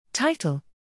Title: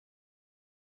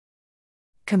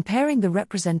 Comparing the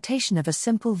representation of a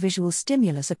simple visual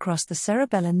stimulus across the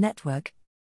cerebellar network.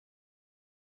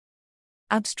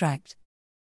 Abstract: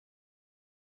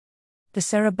 The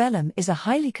cerebellum is a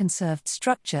highly conserved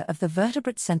structure of the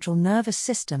vertebrate central nervous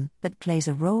system that plays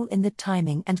a role in the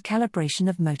timing and calibration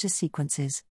of motor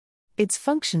sequences. Its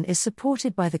function is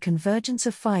supported by the convergence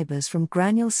of fibers from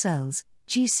granule cells,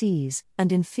 GCs,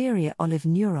 and inferior olive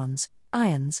neurons,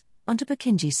 ions, onto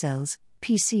Purkinje cells,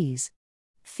 PCs.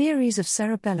 Theories of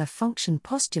cerebellar function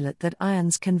postulate that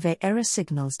ions convey error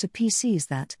signals to PCs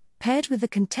that, paired with the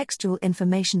contextual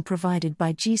information provided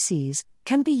by GCs,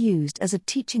 can be used as a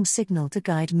teaching signal to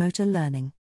guide motor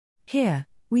learning. Here,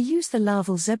 we use the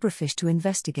larval zebrafish to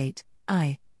investigate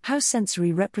how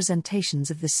sensory representations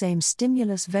of the same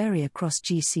stimulus vary across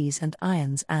GCs and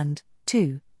ions, and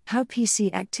 2. How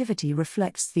PC activity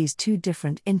reflects these two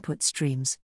different input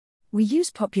streams. We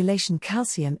use population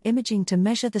calcium imaging to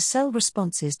measure the cell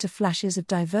responses to flashes of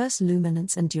diverse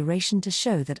luminance and duration to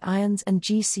show that ions and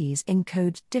GCs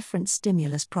encode different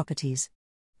stimulus properties.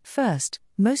 First,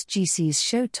 most GCs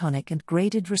show tonic and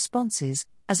graded responses,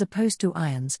 as opposed to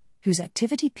ions, whose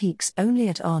activity peaks only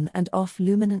at on and off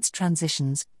luminance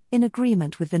transitions, in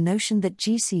agreement with the notion that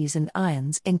GCs and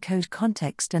ions encode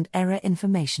context and error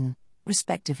information,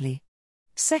 respectively.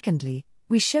 Secondly,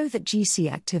 we show that GC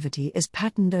activity is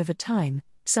patterned over time.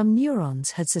 Some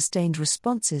neurons had sustained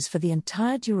responses for the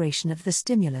entire duration of the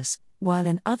stimulus, while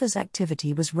in others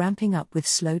activity was ramping up with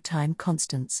slow time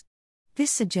constants.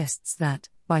 This suggests that,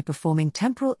 by performing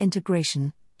temporal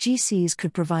integration, GCs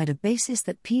could provide a basis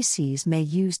that PCs may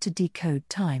use to decode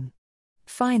time.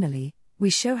 Finally, we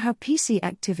show how PC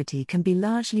activity can be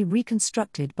largely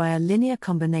reconstructed by a linear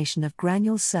combination of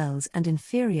granule cells and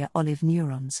inferior olive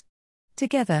neurons.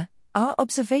 Together, our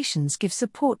observations give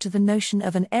support to the notion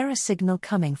of an error signal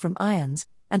coming from ions,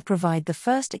 and provide the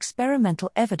first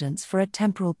experimental evidence for a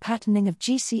temporal patterning of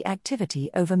GC activity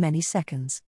over many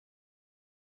seconds.